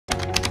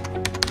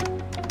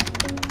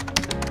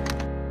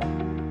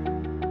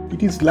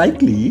It is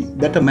likely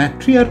that a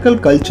matriarchal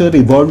culture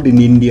evolved in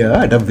India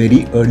at a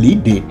very early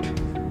date.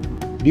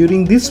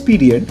 During this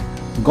period,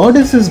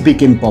 goddesses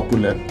became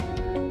popular.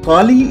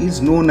 Kali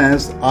is known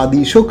as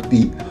Adi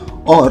Shakti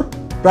or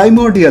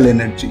primordial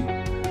energy.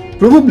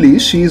 Probably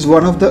she is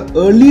one of the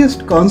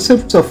earliest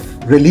concepts of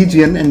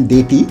religion and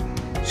deity.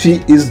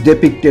 She is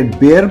depicted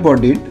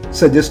bare-bodied,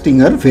 suggesting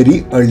her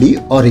very early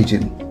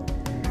origin.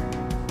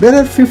 There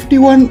are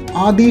 51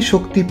 Adi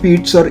Shakti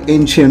Peeths or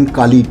ancient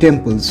Kali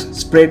temples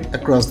spread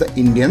across the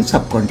Indian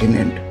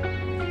subcontinent.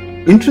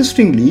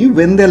 Interestingly,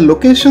 when their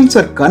locations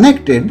are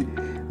connected,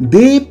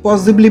 they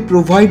possibly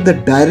provide the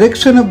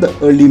direction of the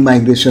early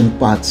migration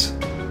paths.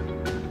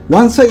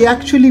 Once I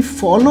actually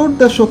followed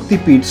the Shakti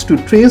Peeths to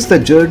trace the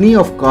journey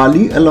of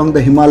Kali along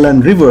the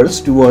Himalayan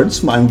rivers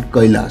towards Mount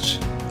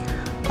Kailash.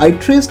 I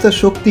traced the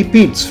Shakti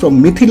Peeths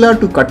from Mithila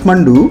to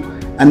Kathmandu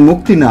and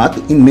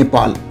Muktinath in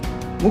Nepal.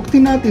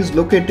 Muktinath is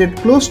located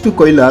close to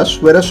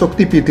Kailash, where a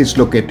Shakti Peeth is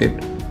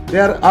located.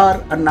 There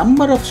are a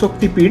number of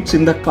Shakti Peeths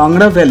in the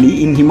Kangra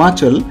Valley in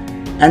Himachal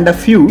and a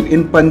few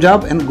in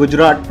Punjab and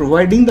Gujarat,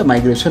 providing the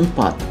migration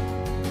path.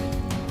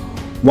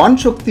 One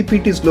Shakti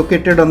Peeth is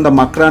located on the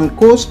Makran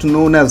coast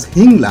known as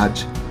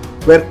Hinglaj,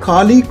 where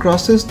Kali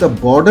crosses the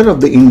border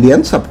of the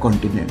Indian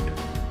subcontinent.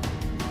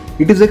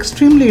 It is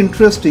extremely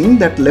interesting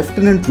that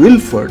Lieutenant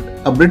Wilford,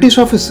 a British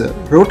officer,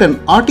 wrote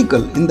an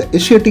article in the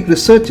Asiatic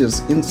Researches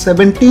in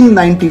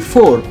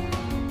 1794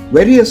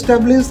 where he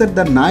established that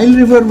the Nile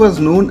River was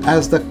known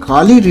as the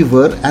Kali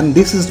River, and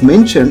this is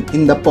mentioned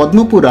in the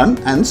Padma Puran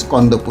and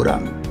Skanda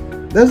Puran.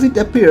 Thus it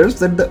appears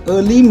that the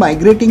early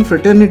migrating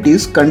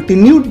fraternities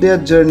continued their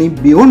journey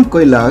beyond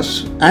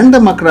Kailash and the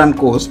Makran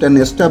coast and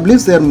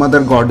established their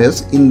mother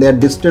goddess in their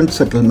distant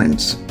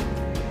settlements.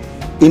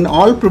 In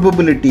all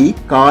probability,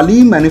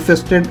 Kali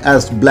manifested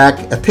as Black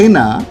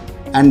Athena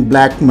and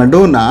Black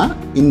Madonna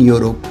in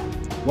Europe.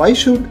 Why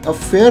should a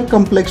fair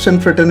complexion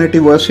fraternity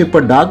worship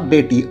a dark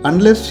deity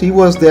unless she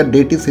was their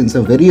deity since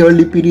a very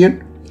early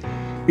period?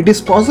 It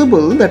is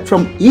possible that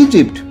from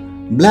Egypt,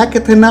 Black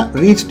Athena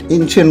reached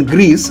ancient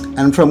Greece,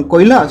 and from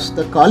Kailash,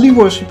 the Kali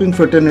worshipping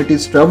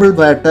fraternities traveled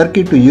via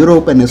Turkey to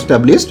Europe and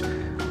established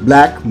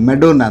Black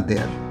Madonna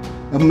there.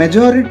 A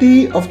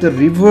majority of the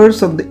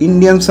rivers of the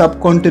Indian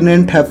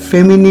subcontinent have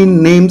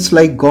feminine names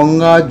like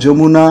Ganga,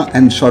 Jamuna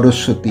and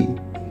Saraswati.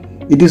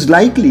 It is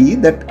likely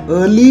that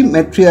early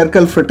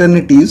matriarchal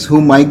fraternities who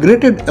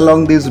migrated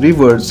along these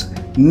rivers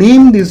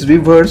named these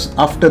rivers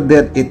after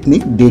their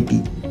ethnic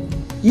deity.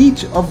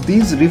 Each of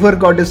these river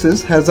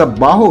goddesses has a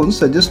bahun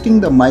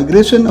suggesting the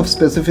migration of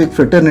specific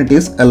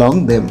fraternities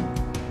along them.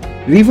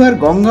 River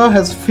Ganga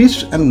has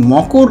fish and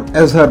makor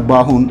as her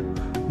bahun,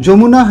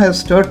 Jamuna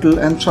has turtle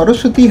and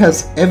Saraswati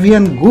has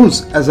avian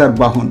goose as her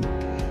bahun.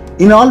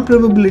 In all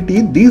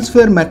probability, these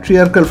were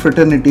matriarchal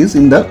fraternities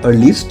in the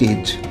early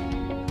stage.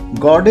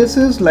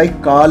 Goddesses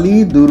like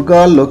Kali,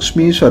 Durga,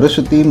 Lakshmi,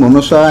 Saraswati,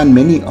 Manasa and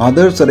many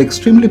others are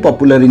extremely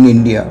popular in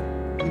India.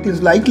 It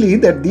is likely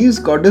that these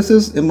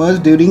goddesses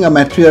emerged during a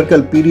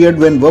matriarchal period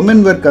when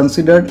women were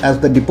considered as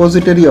the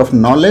depository of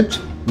knowledge,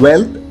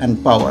 wealth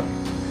and power.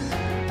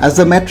 As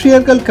the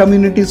matriarchal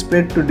community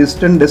spread to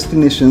distant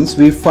destinations,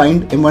 we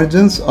find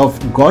emergence of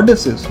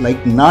goddesses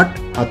like Nut,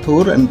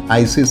 Hathor and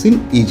Isis in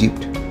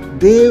Egypt.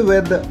 They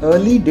were the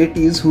early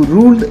deities who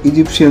ruled the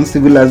Egyptian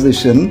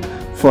civilization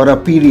for a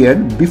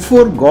period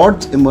before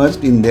gods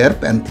emerged in their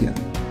pantheon.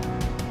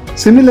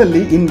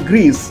 Similarly, in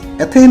Greece,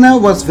 Athena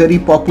was very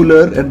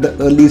popular at the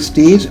early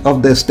stage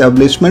of the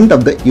establishment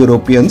of the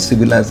European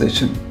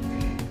civilization.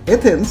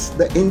 Athens,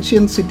 the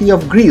ancient city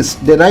of Greece,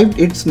 derived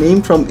its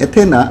name from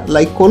Athena,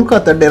 like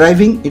Kolkata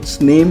deriving its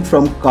name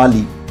from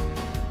Kali.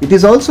 It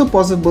is also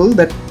possible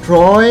that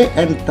Troy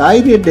and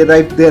Tyre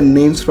derived their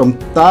names from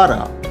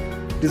Tara.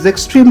 It is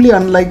extremely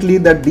unlikely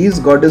that these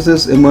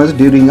goddesses emerged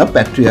during a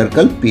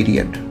patriarchal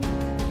period.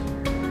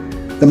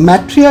 The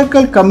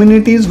matriarchal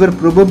communities were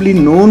probably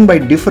known by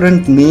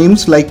different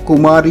names like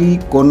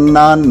Kumari,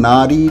 Konna,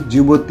 Nari,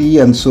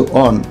 Jivoti and so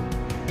on.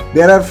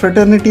 There are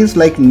fraternities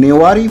like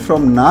Newari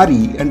from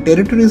Nari and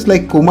territories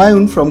like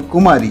Kumayun from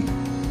Kumari.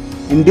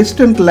 In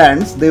distant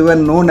lands, they were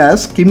known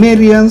as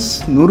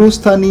Cimmerians,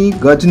 Nurustani,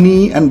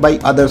 Ghazni and by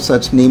other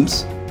such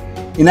names.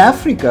 In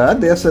Africa,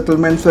 their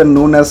settlements were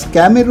known as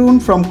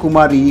Cameroon from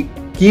Kumari,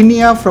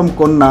 Kenya from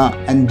Konna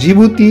and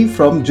Djibouti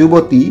from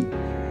Djibouti.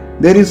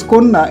 There is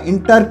Konna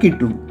in Turkey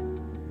too.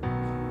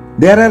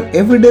 There are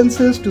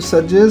evidences to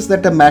suggest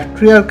that a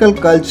matriarchal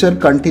culture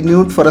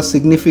continued for a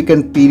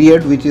significant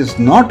period which is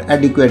not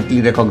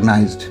adequately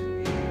recognized.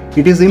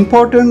 It is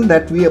important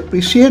that we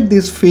appreciate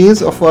this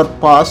phase of our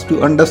past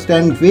to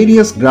understand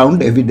various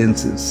ground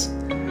evidences.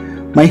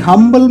 My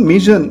humble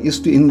mission is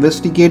to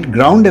investigate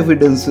ground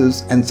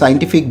evidences and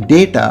scientific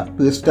data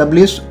to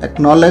establish,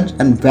 acknowledge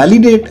and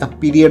validate a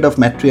period of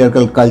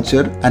matriarchal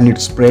culture and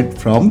its spread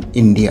from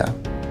India.